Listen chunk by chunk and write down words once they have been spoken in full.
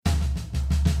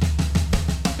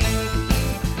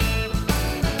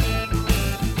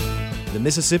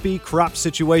Mississippi Crop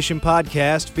Situation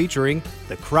Podcast featuring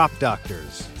the Crop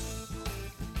Doctors.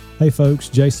 Hey folks,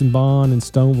 Jason Bond in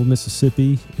Stoneville,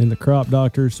 Mississippi in the Crop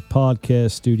Doctors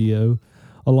podcast studio,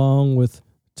 along with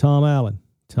Tom Allen.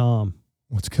 Tom,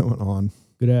 what's going on?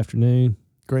 Good afternoon.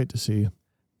 Great to see you.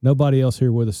 Nobody else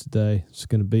here with us today. It's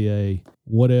going to be a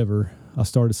whatever. I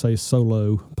started to say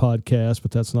solo podcast,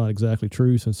 but that's not exactly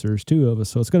true since there's two of us.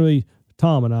 So it's going to be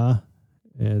Tom and I.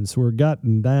 And so we're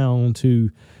gotten down to,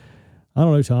 I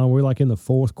don't know, Tom, we're like in the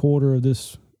fourth quarter of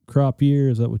this crop year.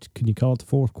 Is that what, can you call it the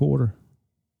fourth quarter?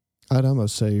 I'd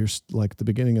almost say you're like the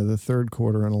beginning of the third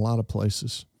quarter in a lot of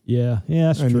places. Yeah,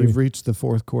 that's true. And you've reached the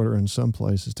fourth quarter in some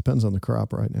places. Depends on the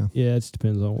crop right now. Yeah, it just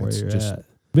depends on where you're at.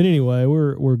 But anyway,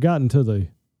 we're gotten to the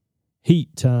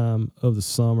heat time of the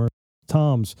summer.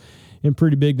 Tom's in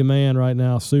pretty big demand right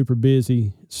now, super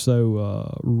busy.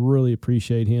 So really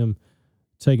appreciate him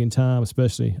taking time,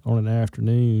 especially on an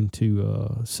afternoon,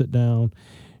 to sit down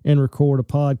and record a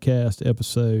podcast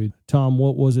episode. Tom,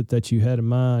 what was it that you had in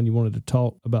mind you wanted to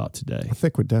talk about today? I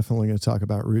think we're definitely going to talk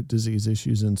about root disease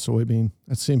issues in soybean.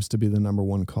 That seems to be the number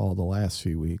one call the last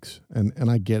few weeks. And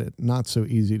I get it. Not so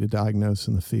easy to diagnose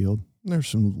in the field. There's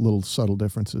some little subtle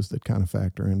differences that kind of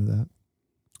factor into that.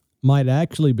 Might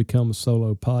actually become a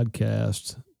solo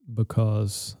podcast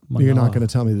because you're not going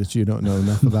to tell me that you don't know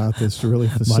enough about this to really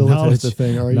facilitate the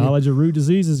thing, are you? Knowledge of root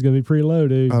disease is going to be pretty low,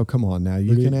 dude. Oh, come on now.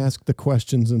 You can ask the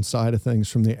questions inside of things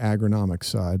from the agronomic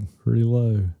side. Pretty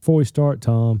low. Before we start,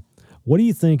 Tom, what do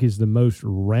you think is the most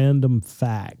random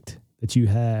fact that you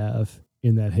have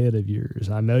in that head of yours?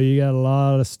 I know you got a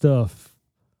lot of stuff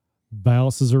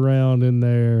bounces around in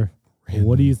there. Random.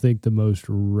 What do you think the most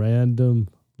random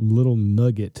little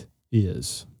nugget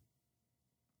is?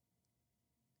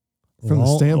 From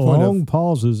the standpoint long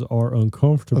pauses are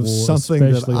uncomfortable. Of something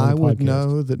that I would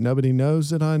know that nobody knows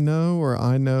that I know, or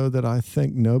I know that I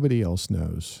think nobody else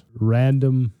knows.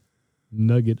 Random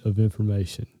nugget of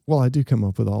information. Well, I do come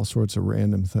up with all sorts of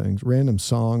random things. Random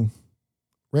songs,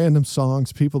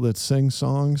 people that sing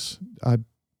songs. I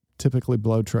typically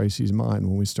blow Tracy's mind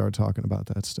when we start talking about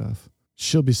that stuff.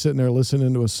 She'll be sitting there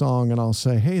listening to a song and I'll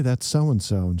say, hey, that's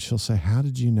so-and-so. And she'll say, how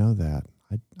did you know that?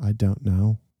 I don't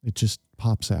know. It just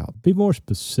pops out. Be more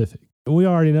specific. We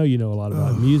already know you know a lot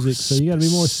about music, so you got to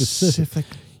be more specific.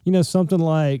 You know, something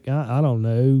like, I don't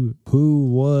know,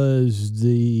 who was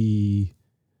the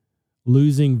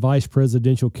losing vice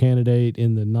presidential candidate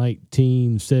in the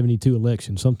 1972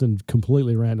 election? Something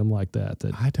completely random like that.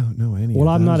 I don't know any. Well,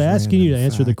 I'm not asking you to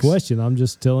answer the question. I'm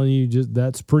just telling you,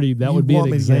 that would be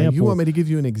an example. You want me to give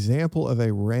you an example of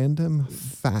a random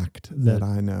fact that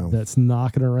I know that's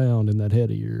knocking around in that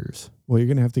head of yours? Well, you're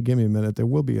going to have to give me a minute. There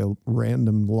will be a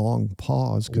random long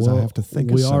pause because I have to think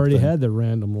of something. We already had the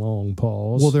random long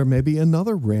pause. Well, there may be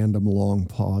another random long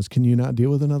pause. Can you not deal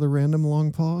with another random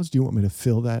long pause? Do you want me to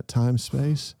fill that time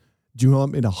space? Do you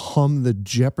want me to hum the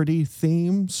Jeopardy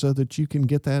theme so that you can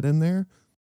get that in there?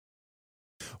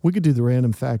 We could do the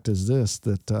random fact as this,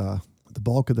 that the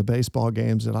bulk of the baseball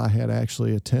games that I had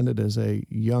actually attended as a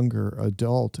younger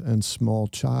adult and small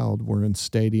child were in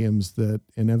stadiums that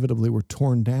inevitably were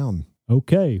torn down.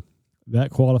 Okay,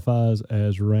 that qualifies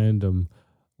as random,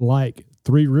 like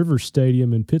Three Rivers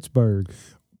Stadium in Pittsburgh.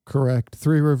 Correct.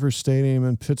 Three Rivers Stadium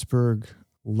in Pittsburgh,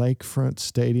 Lakefront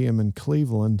Stadium in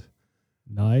Cleveland.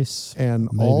 Nice. And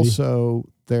also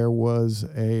there was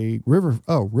a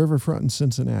Riverfront in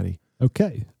Cincinnati.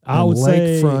 Okay. I would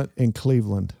say Lakefront in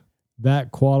Cleveland.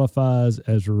 That qualifies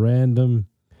as random.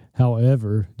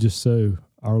 However, just so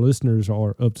our listeners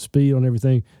are up to speed on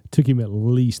everything, it took him at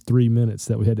least 3 minutes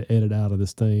that we had to edit out of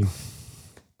this thing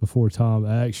before Tom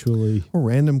actually... A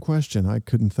random question. I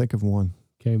couldn't think of one.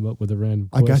 Came up with a random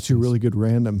question. I got you a really good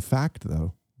random fact,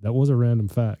 though. That was a random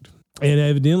fact. And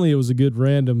evidently it was a good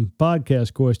random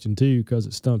podcast question, too, because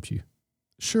it stumped you.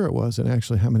 Sure it was. And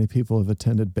actually, how many people have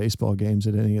attended baseball games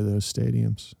at any of those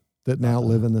stadiums that now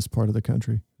live in this part of the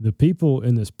country? The people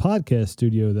in this podcast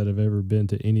studio that have ever been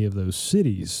to any of those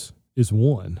cities is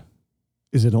one.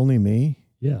 Is it only me?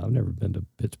 Yeah, I've never been to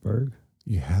Pittsburgh.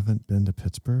 You haven't been to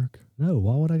Pittsburgh? No,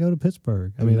 why would I go to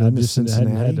Pittsburgh? I mean, I just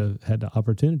hadn't had the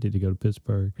opportunity to go to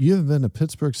Pittsburgh. You haven't been to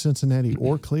Pittsburgh, Cincinnati,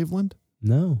 or Cleveland?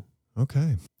 No.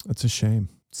 Okay. That's a shame.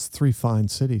 It's 3 fine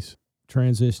cities.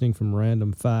 Transitioning from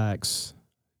random facts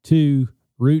to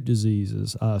root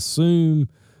diseases. I assume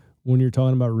when you're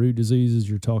talking about root diseases,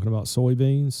 you're talking about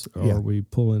soybeans? Or are we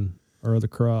pulling our other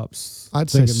crops? I'd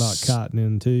thinking say about cotton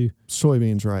in too.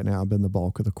 Soybeans right now have been the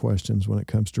bulk of the questions when it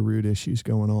comes to root issues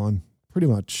going on pretty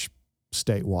much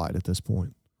statewide at this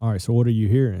point. All right. So what are you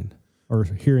hearing or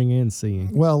hearing and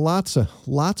seeing? Well, lots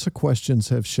of questions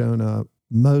have shown up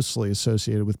mostly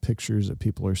associated with pictures that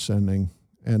people are sending.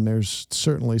 And there's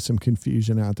certainly some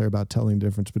confusion out there about telling the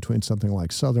difference between something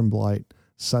like southern blight,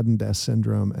 sudden death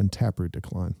syndrome, and taproot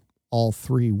decline. All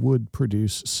three would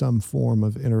produce some form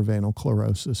of interveinal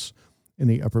chlorosis in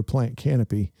the upper plant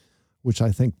canopy, which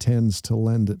I think tends to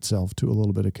lend itself to a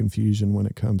little bit of confusion when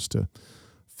it comes to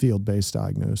field-based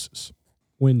diagnosis.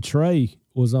 When Trey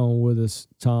was on with us,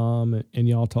 Tom, and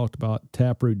y'all talked about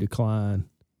taproot decline,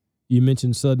 you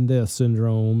mentioned sudden death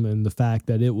syndrome and the fact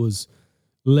that it was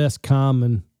less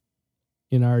common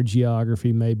in our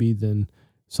geography maybe than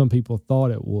some people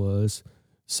thought it was.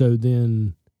 So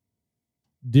then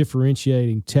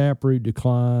differentiating taproot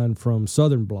decline from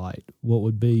southern blight, what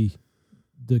would be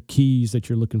the keys that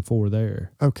you're looking for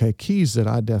there? Okay, keys that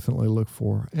I definitely look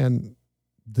for. And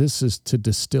this is to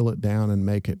distill it down and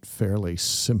make it fairly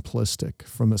simplistic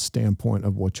from a standpoint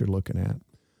of what you're looking at.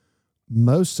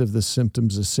 Most of the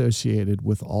symptoms associated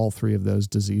with all three of those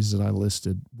diseases I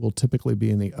listed will typically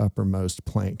be in the uppermost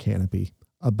plant canopy,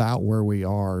 about where we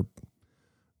are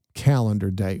calendar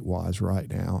date wise right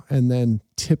now. And then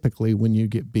typically when you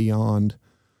get beyond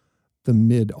the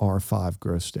mid R5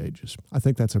 growth stages, I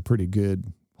think that's a pretty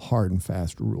good hard and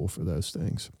fast rule for those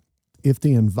things. If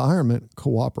the environment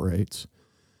cooperates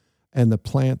and the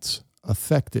plants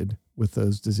affected with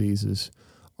those diseases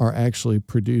are actually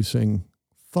producing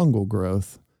fungal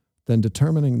growth, then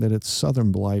determining that it's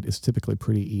southern blight is typically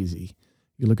pretty easy.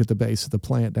 You look at the base of the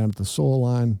plant down at the soil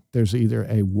line, there's either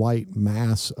a white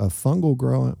mass of fungal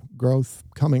growth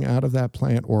coming out of that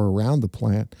plant or around the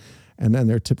plant, and then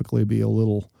there typically be a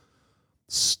little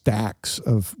stacks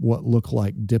of what look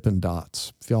like Dippin'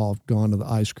 Dots. If y'all have gone to the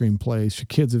ice cream place, your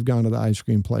kids have gone to the ice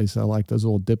cream place, I like those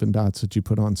little Dippin' Dots that you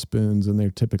put on spoons, and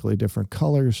they're typically different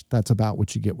colors. That's about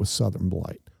what you get with southern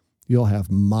blight. You'll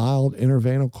have mild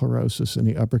interveinal chlorosis in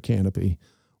the upper canopy,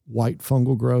 white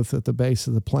fungal growth at the base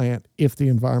of the plant if the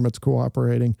environment's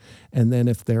cooperating, and then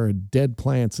if there are dead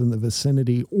plants in the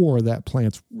vicinity or that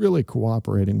plant's really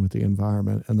cooperating with the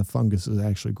environment and the fungus is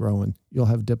actually growing, you'll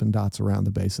have Dippin' Dots around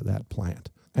the base of that plant.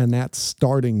 And that's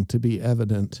starting to be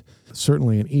evident,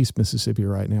 certainly in East Mississippi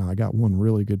right now. I got one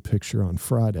really good picture on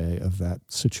Friday of that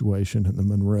situation in the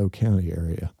Monroe County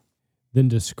area. Then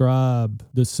describe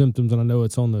the symptoms, and I know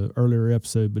it's on the earlier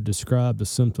episode, but describe the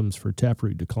symptoms for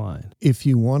taproot decline. If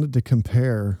you wanted to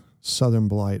compare southern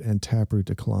blight and taproot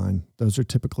decline, those are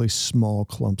typically small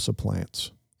clumps of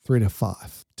plants, 3 to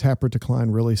 5. Taproot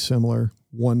decline, really similar,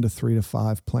 1 to 3 to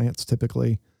 5 plants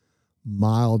typically.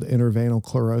 Mild interveinal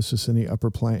chlorosis in the upper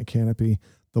plant canopy.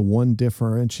 The one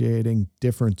differentiating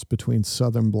difference between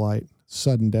southern blight,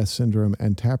 sudden death syndrome,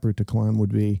 and taproot decline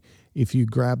would be if you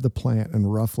grab the plant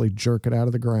and roughly jerk it out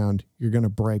of the ground, you're going to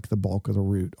break the bulk of the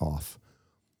root off.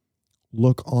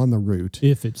 Look on the root.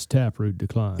 If it's taproot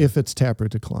decline. If it's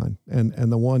taproot decline. And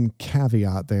the one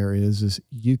caveat there is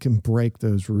you can break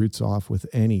those roots off with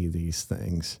any of these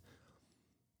things,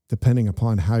 depending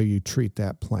upon how you treat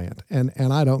that plant. And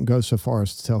I don't go so far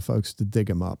as to tell folks to dig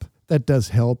them up. That does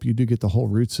help. You do get the whole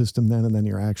root system then, and then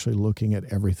you're actually looking at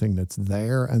everything that's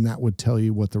there, and that would tell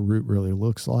you what the root really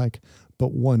looks like.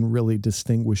 But one really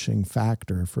distinguishing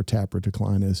factor for taproot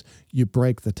decline is you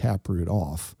break the taproot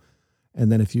off.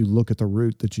 And then if you look at the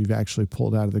root that you've actually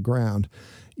pulled out of the ground,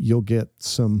 you'll get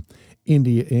some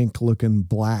India ink looking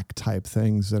black type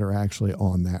things that are actually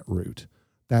on that root.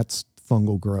 That's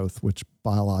fungal growth, which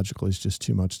biologically is just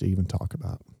too much to even talk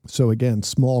about. So again,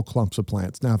 small clumps of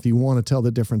plants. Now, if you want to tell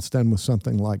the difference then with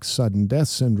something like sudden death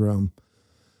syndrome,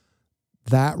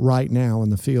 that right now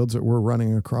in the fields that we're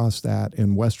running across that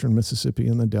in western Mississippi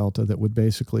and the Delta, that would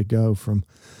basically go from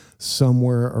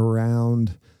somewhere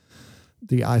around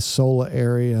the Isola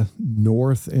area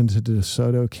north into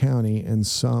DeSoto County in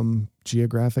some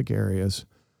geographic areas,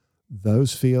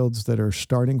 those fields that are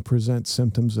starting to present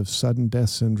symptoms of sudden death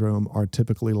syndrome are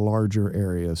typically larger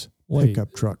areas,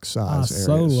 pickup truck size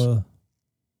areas. Isola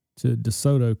to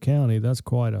DeSoto County, that's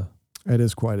quite a... It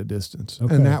is quite a distance.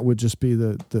 Okay. And that would just be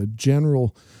the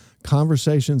general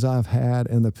conversations I've had,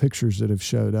 and the pictures that have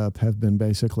showed up have been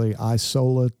basically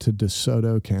Isola to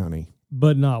DeSoto County.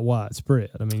 But not widespread.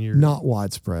 I mean, you're... Not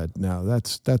widespread, no.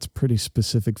 That's pretty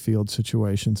specific field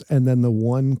situations. And then the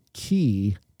one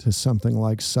key to something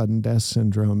like sudden death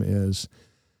syndrome is,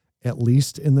 at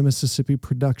least in the Mississippi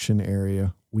production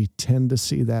area, we tend to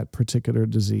see that particular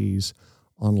disease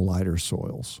on lighter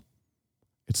soils.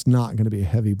 It's not going to be a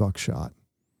heavy buckshot.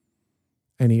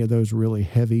 Any of those really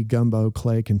heavy gumbo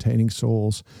clay containing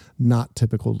soils, not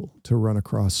typical to run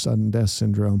across sudden death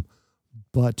syndrome,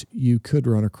 but you could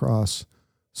run across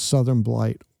southern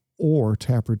blight or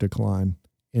taproot decline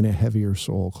in a heavier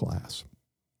soil class.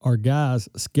 Are guys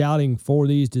scouting for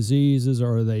these diseases,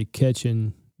 or are they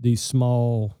catching these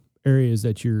small areas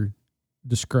that you're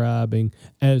describing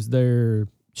as they're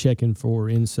checking for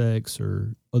insects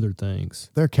or other things?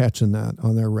 They're catching that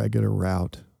on their regular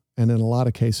route. And in a lot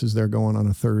of cases, they're going on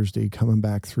a Thursday, coming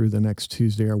back through the next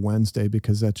Tuesday or Wednesday,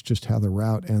 because that's just how the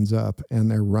route ends up. And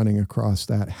they're running across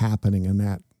that happening in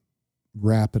that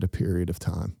rapid a period of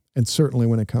time. And certainly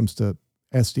when it comes to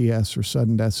SDS or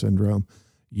sudden death syndrome,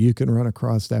 you can run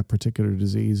across that particular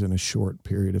disease in a short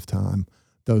period of time.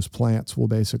 Those plants will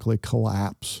basically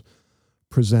collapse,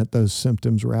 present those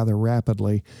symptoms rather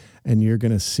rapidly, and you're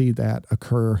going to see that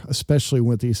occur, especially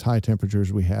with these high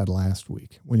temperatures we had last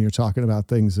week. When you're talking about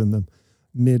things in the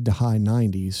mid to high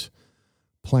 90s,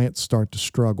 plants start to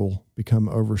struggle, become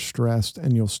overstressed,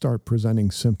 and you'll start presenting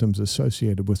symptoms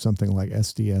associated with something like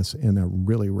SDS in a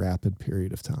really rapid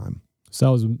period of time. So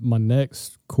that was my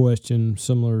next question,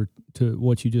 similar to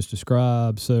what you just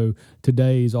described. So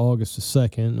today's August the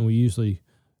 2nd, and we usually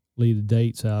leave the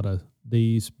dates out of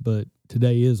these, but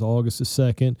today is August the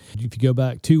 2nd. If you go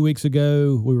back 2 weeks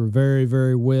ago, we were very,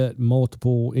 very wet,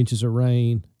 multiple inches of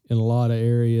rain in a lot of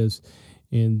areas,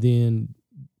 and then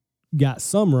got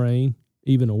some rain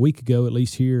even a week ago, at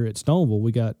least here at Stoneville.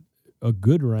 We got a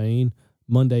good rain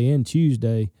Monday and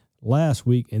Tuesday last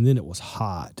week, and then it was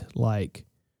hot, like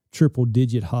triple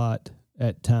digit hot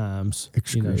at times.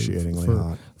 Excruciatingly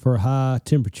hot. For high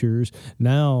temperatures.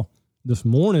 Now, this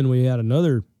morning we had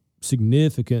another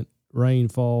significant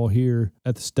rainfall here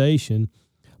at the station.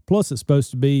 Plus, it's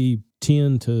supposed to be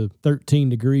 10 to 13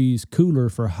 degrees cooler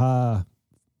for high,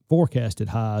 forecasted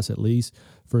highs at least,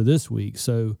 for this week.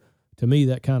 So to me,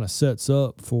 that kind of sets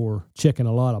up for checking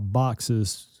a lot of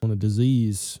boxes on a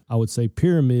disease, I would say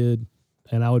pyramid,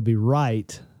 and I would be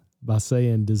right by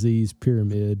saying disease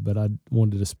pyramid, but I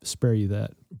wanted to spare you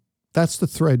that. That's the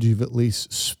thread you've at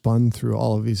least spun through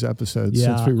all of these episodes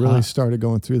since we really started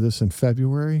going through this in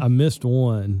February. I missed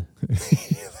one.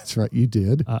 That's right, you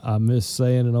did. I missed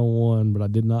saying it on one, but I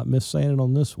did not miss saying it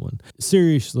on this one.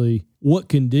 Seriously, what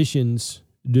conditions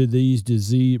do these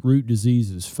root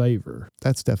diseases favor?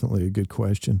 That's definitely a good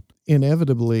question.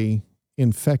 Inevitably,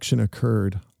 infection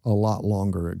occurred a lot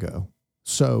longer ago.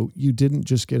 So you didn't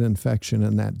just get infection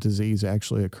and that disease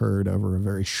actually occurred over a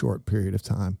very short period of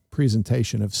time.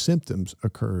 Presentation of symptoms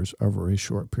occurs over a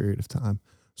short period of time.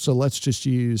 So let's just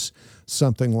use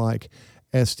something like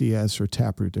SDS or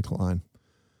taproot decline.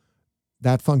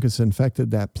 That fungus infected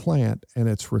that plant, and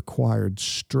it's required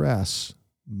stress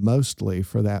mostly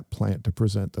for that plant to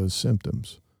present those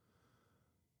symptoms.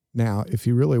 Now, if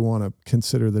you really want to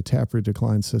consider the taproot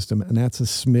decline system, and that's a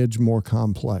smidge more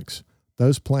complex,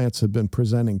 those plants have been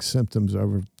presenting symptoms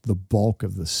over the bulk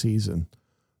of the season.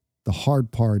 The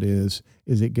hard part is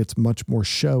it gets much more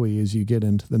showy as you get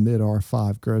into the mid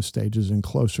R5 growth stages and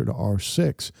closer to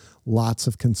R6. Lots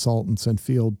of consultants and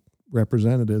field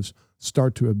representatives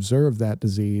start to observe that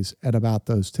disease at about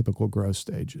those typical growth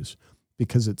stages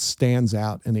because it stands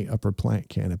out in the upper plant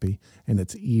canopy and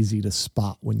it's easy to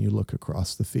spot when you look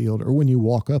across the field or when you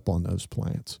walk up on those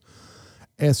plants.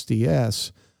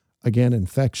 SDS, again,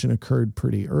 infection occurred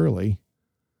pretty early,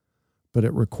 but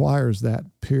it requires that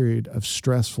period of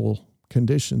stressful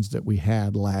conditions that we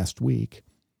had last week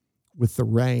with the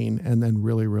rain and then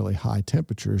really, really high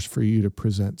temperatures for you to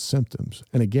present symptoms.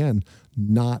 And again,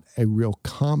 not a real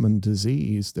common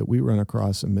disease that we run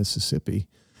across in Mississippi.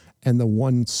 And the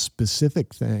one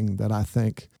specific thing that I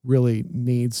think really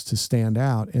needs to stand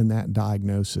out in that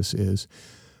diagnosis is,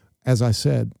 as I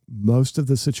said, most of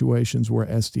the situations where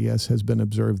SDS has been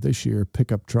observed this year,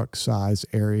 pickup truck size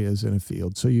areas in a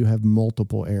field. So you have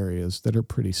multiple areas that are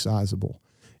pretty sizable.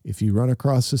 If you run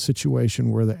across a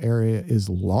situation where the area is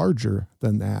larger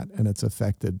than that and it's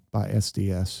affected by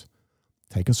SDS,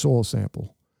 take a soil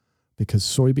sample, because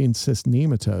soybean cyst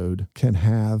nematode can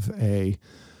have a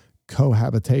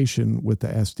cohabitation with the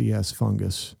SDS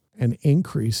fungus and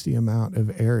increase the amount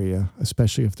of area,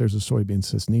 especially if there's a soybean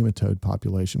cyst nematode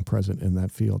population present in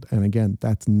that field. And again,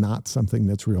 that's not something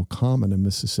that's real common in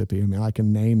Mississippi. I mean, I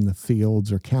can name the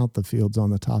fields or count the fields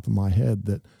on the top of my head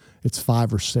that it's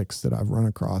 5 or 6 that I've run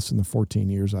across in the 14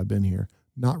 years I've been here.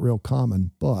 Not real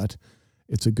common, but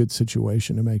it's a good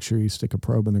situation to make sure you stick a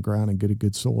probe in the ground and get a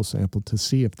good soil sample to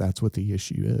see if that's what the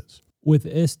issue is. With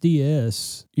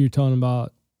SDS, you're talking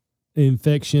about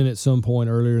infection at some point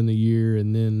earlier in the year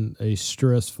and then a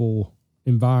stressful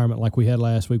environment like we had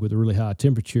last week with the really high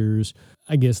temperatures,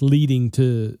 I guess leading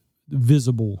to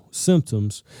visible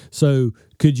symptoms. So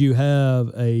could you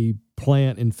have a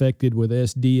plant infected with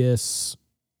SDS,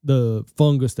 the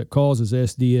fungus that causes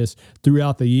SDS,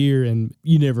 throughout the year, and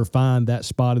you never find that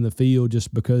spot in the field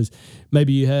just because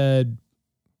maybe you had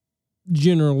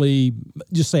generally,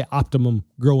 just say optimum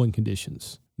growing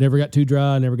conditions. Never got too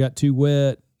dry, never got too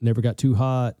wet, never got too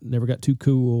hot, never got too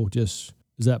cool. Just,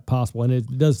 is that possible? And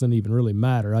it doesn't even really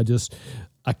matter.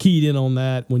 I keyed in on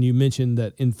that when you mentioned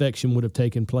that infection would have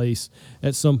taken place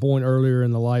at some point earlier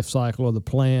in the life cycle of the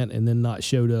plant and then not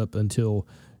showed up until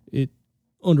it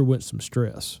underwent some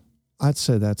stress. I'd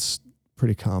say that's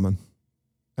pretty common.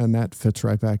 And that fits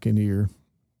right back into your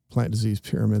plant disease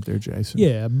pyramid there, Jason.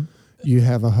 Yeah. You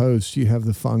have a host, you have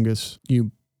the fungus,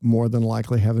 you more than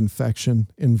likely have infection.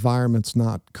 Environment's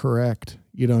not correct.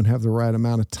 You don't have the right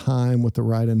amount of time with the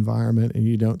right environment, and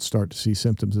you don't start to see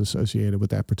symptoms associated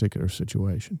with that particular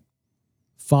situation.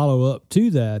 Follow up to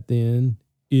that then,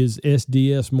 is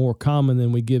SDS more common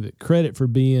than we give it credit for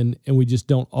being, and we just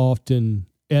don't often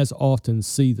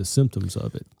see the symptoms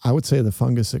of it? I would say the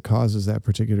fungus that causes that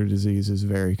particular disease is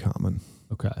very common.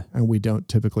 Okay. And we don't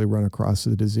typically run across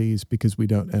the disease because we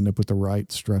don't end up with the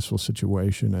right stressful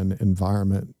situation and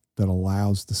environment that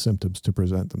allows the symptoms to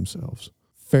present themselves.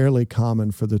 Fairly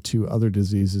common for the two other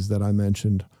diseases that I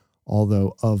mentioned,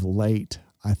 although of late,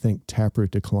 I think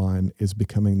taproot decline is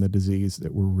becoming the disease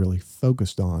that we're really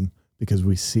focused on because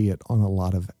we see it on a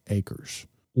lot of acres.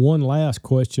 One last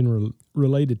question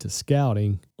related to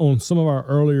scouting. On some of our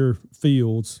earlier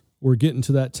fields, we're getting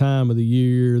to that time of the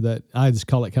year that I just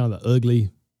call it kind of the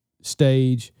ugly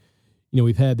stage.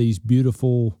 We've had these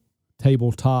beautiful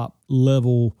tabletop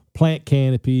level plant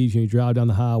canopies. You drive down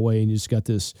the highway and you just got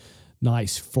this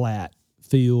nice flat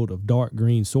field of dark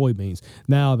green soybeans.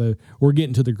 Now we're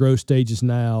getting to the growth stages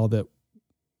now that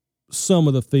some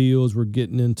of the fields we're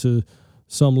getting into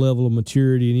some level of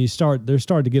maturity, and they're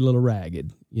starting to get a little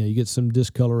ragged. You get some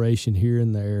discoloration here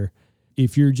and there.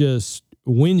 If you're just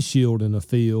windshielding a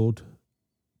field,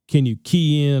 can you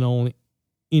key in on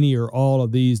any or all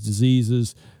of these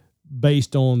diseases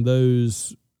based on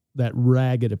that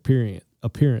ragged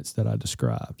appearance that I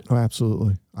described? Oh,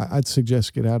 absolutely. I'd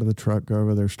suggest get out of the truck, go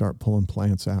over there, start pulling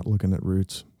plants out, looking at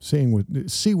roots, see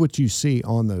what you see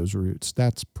on those roots.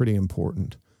 That's pretty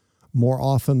important. More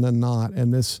often than not,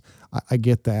 and this, I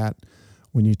get that,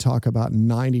 when you talk about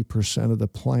 90% of the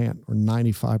plant or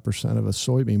 95% of a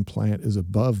soybean plant is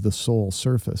above the soil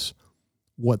surface,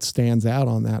 what stands out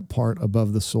on that part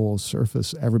above the soil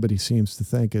surface, everybody seems to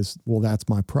think is, well, that's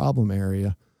my problem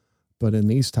area. But in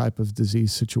these type of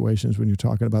disease situations, when you're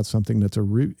talking about something that's a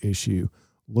root issue,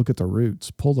 look at the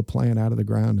roots, pull the plant out of the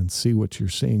ground and see what you're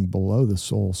seeing below the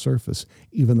soil surface,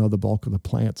 even though the bulk of the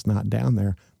plant's not down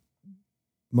there.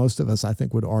 Most of us, I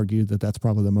think, would argue that that's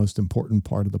probably the most important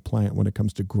part of the plant when it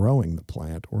comes to growing the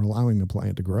plant or allowing the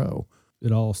plant to grow.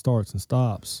 It all starts and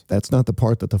stops. That's not the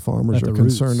part that the farmers are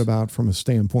concerned about from a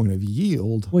standpoint of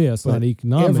yield. Well, yeah, it's not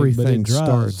economic, everything but it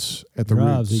starts at the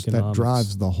roots. Economics. That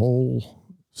drives the whole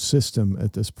system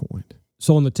at this point.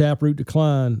 So in the taproot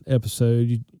decline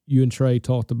episode, you and Trey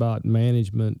talked about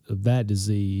management of that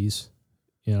disease,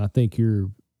 and I think your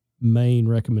main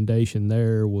recommendation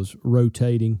there was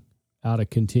rotating out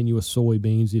of continuous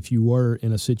soybeans if you were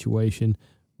in a situation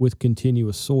with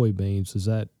continuous soybeans. Is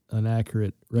that an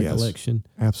accurate recollection?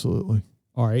 Yes, absolutely.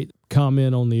 All right.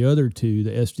 Comment on the other two,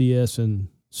 the SDS and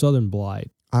Southern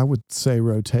Blight. I would say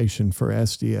rotation for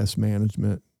SDS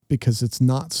management because it's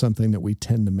not something that we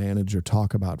tend to manage or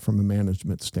talk about from a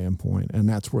management standpoint, and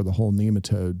that's where the whole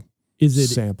nematode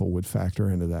sample would factor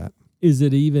into that. Is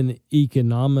it even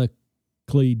economically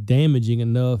damaging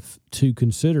enough to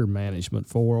consider management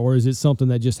for, or is it something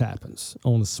that just happens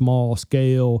on a small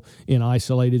scale in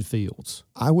isolated fields?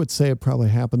 I would say it probably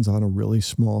happens on a really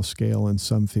small scale in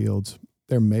some fields.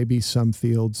 There may be some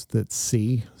fields that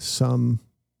see some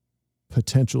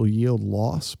potential yield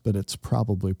loss, but it's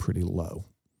probably pretty low.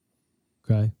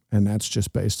 Okay. And that's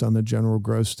just based on the general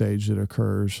growth stage that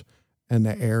occurs and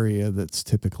the area that's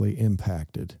typically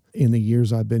impacted. In the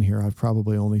years I've been here, I've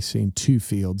probably only seen 2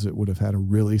 fields that would have had a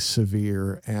really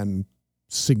severe and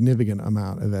significant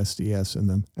amount of SDS in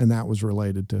them, and that was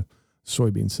related to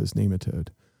soybean cyst nematode.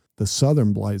 The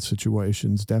Southern Blight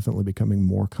situation is definitely becoming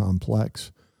more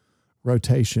complex.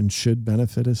 Rotation should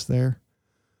benefit us there,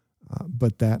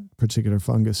 but that particular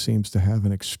fungus seems to have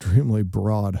an extremely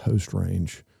broad host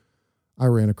range. I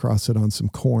ran across it on some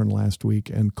corn last week,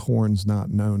 and corn's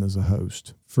not known as a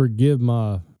host. Forgive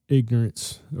my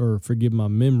ignorance, or forgive my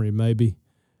memory maybe.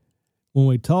 When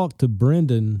we talked to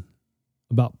Brendan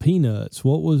about peanuts,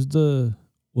 what was the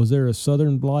Was there a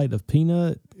southern blight of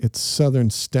peanut? It's southern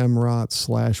stem rot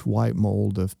 / white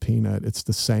mold of peanut. It's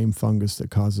the same fungus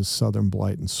that causes southern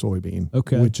blight in soybean.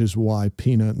 Okay. Which is why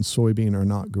peanut and soybean are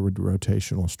not good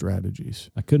rotational strategies.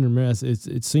 I couldn't remember.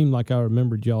 It seemed like I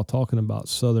remembered y'all talking about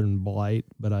southern blight,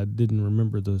 but I didn't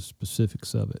remember the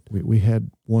specifics of it. We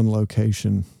had one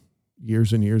location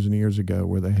years and years and years ago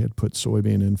where they had put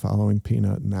soybean in following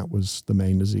peanut, and that was the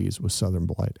main disease, was southern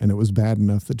blight. And it was bad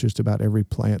enough that just about every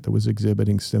plant that was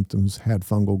exhibiting symptoms had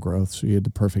fungal growth, so you had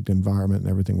the perfect environment and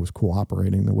everything was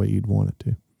cooperating the way you'd want it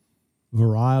to.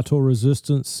 Varietal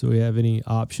resistance, do we have any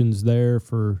options there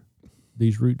for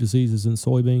these root diseases in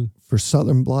soybean? For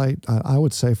southern blight, I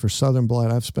would say for southern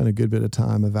blight, I've spent a good bit of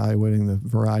time evaluating the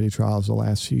variety trials the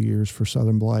last few years for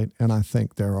southern blight, and I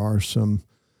think there are some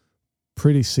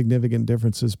pretty significant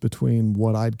differences between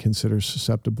what I'd consider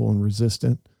susceptible and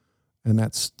resistant, and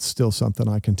that's still something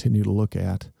I continue to look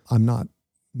at. I'm not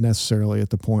necessarily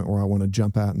at the point where I want to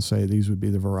jump out and say these would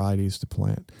be the varieties to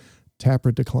plant.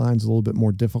 Taproot decline is a little bit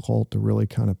more difficult to really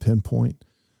kind of pinpoint.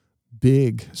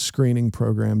 Big screening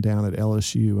program down at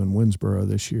LSU and Winsboro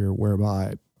this year,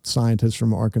 whereby scientists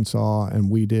from Arkansas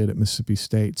and we did at Mississippi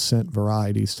State sent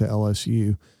varieties to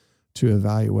LSU to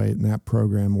evaluate in that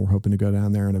program. We're hoping to go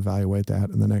down there and evaluate that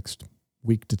in the next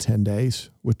week to 10 days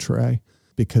with Trey,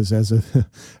 because as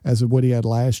of what he had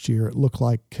last year, it looked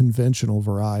like conventional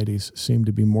varieties seemed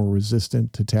to be more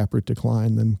resistant to taproot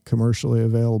decline than commercially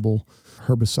available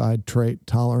herbicide trait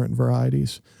tolerant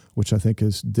varieties, which I think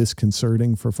is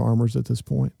disconcerting for farmers at this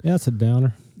point. Yeah, it's a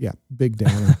downer. Yeah, big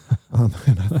downer.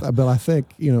 But I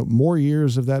think, more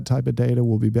years of that type of data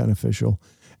will be beneficial.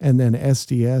 And then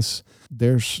SDS,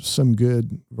 there's some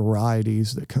good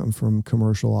varieties that come from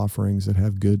commercial offerings that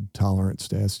have good tolerance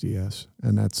to SDS.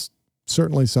 And that's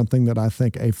certainly something that I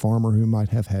think a farmer who might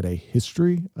have had a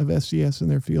history of SDS in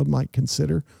their field might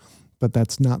consider. But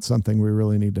that's not something we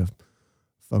really need to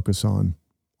focus on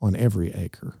every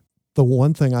acre. The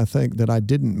one thing I think that I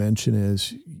didn't mention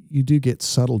is you do get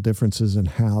subtle differences in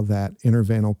how that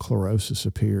interveinal chlorosis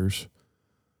appears.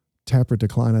 Taproot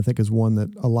decline, I think, is one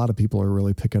that a lot of people are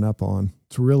really picking up on.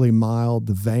 It's really mild.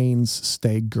 The veins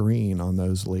stay green on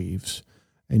those leaves,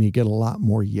 and you get a lot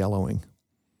more yellowing.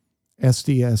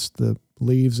 SDS, the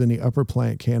leaves in the upper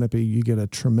plant canopy, you get a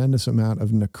tremendous amount of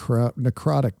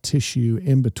necrotic tissue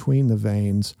in between the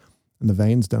veins, and the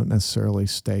veins don't necessarily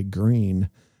stay green.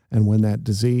 And when that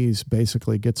disease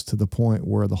basically gets to the point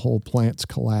where the whole plant's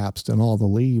collapsed and all the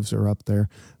leaves are up there,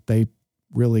 they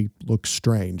really look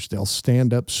strange. They'll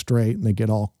stand up straight and they get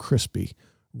all crispy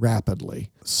rapidly.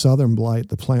 Southern blight,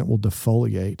 the plant will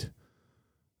defoliate,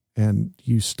 and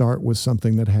you start with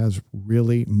something that has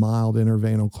really mild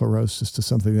interveinal chlorosis to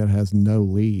something that has no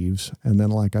leaves. And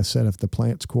then, like I said, if the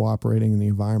plant's cooperating and the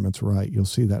environment's right, you'll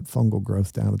see that fungal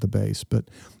growth down at the base. But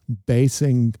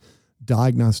basing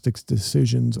diagnostics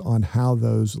decisions on how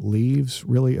those leaves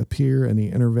really appear and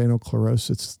the interveinal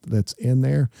chlorosis that's in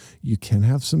there, you can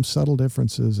have some subtle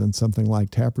differences in something like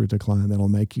taproot decline that'll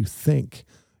make you think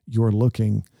you're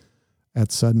looking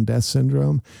at sudden death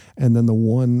syndrome. And then the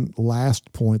one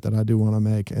last point that I do want to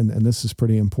make, and this is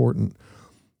pretty important,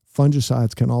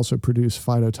 fungicides can also produce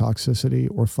phytotoxicity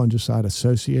or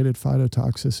fungicide-associated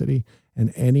phytotoxicity,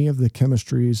 and any of the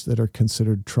chemistries that are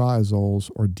considered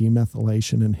triazoles or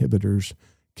demethylation inhibitors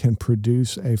can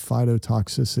produce a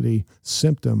phytotoxicity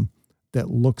symptom that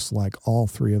looks like all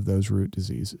three of those root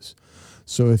diseases.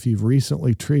 So if you've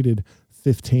recently treated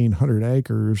 1,500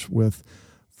 acres with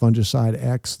fungicide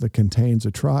X that contains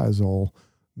a triazole,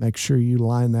 make sure you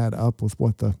line that up with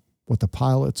what the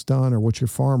pilot's done or what your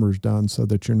farmer's done, so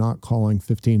that you're not calling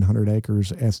 1,500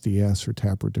 acres SDS or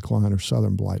taproot decline or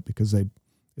southern blight, because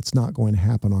it's not going to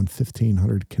happen on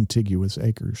 1,500 contiguous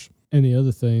acres. And the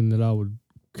other thing that I would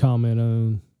comment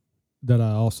on that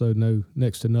I also know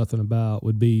next to nothing about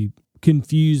would be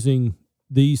confusing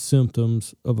these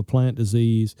symptoms of a plant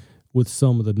disease with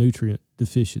some of the nutrient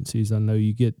deficiencies. I know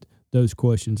you get those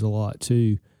questions a lot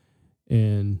too.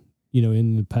 And,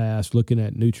 in the past, looking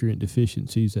at nutrient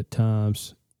deficiencies at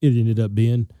times, it ended up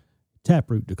being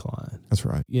taproot decline. That's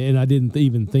right. And I didn't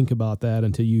even think about that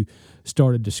until you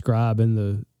started describing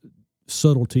the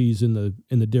subtleties in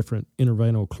the different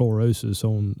interveinal chlorosis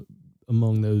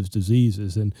among those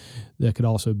diseases, and that could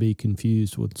also be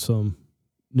confused with some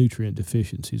nutrient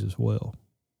deficiencies as well.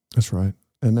 That's right.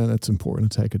 And then it's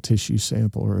important to take a tissue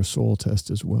sample or a soil test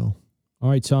as well. All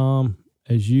right, Tom,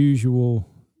 as usual,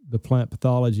 the plant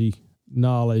pathology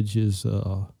knowledge is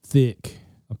thick.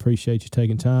 I appreciate you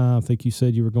taking time. I think you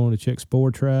said you were going to check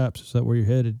spore traps. Is that where you're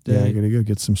headed today? Yeah, I got to go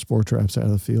get some spore traps out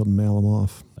of the field and mail them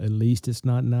off. At least it's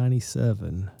not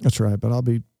 97. That's right, but I'll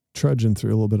be trudging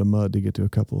through a little bit of mud to get to a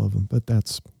couple of them, but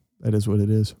that is what it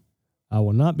is. I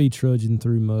will not be trudging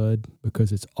through mud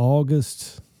because it's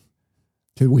August.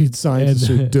 Weed scientists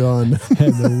are done.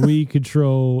 And the weed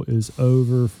control is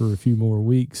over for a few more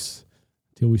weeks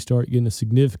till we start getting a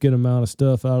significant amount of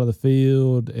stuff out of the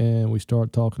field and we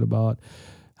start talking about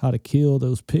how to kill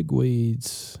those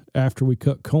pigweeds after we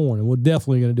cut corn. And we're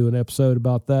definitely going to do an episode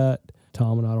about that.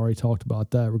 Tom and I already talked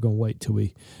about that. We're going to wait till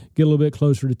we get a little bit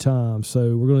closer to time.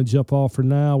 So we're going to jump off for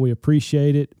now. We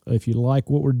appreciate it. If you like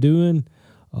what we're doing,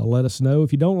 let us know.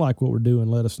 If you don't like what we're doing,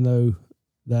 let us know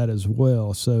that as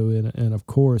well. So, and of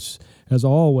course, as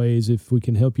always, if we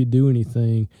can help you do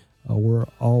anything, we're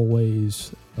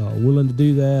always willing to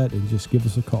do that, and just give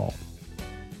us a call.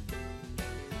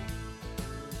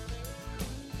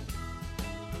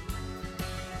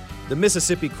 The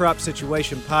Mississippi Crop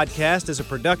Situation Podcast is a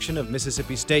production of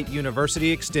Mississippi State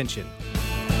University Extension.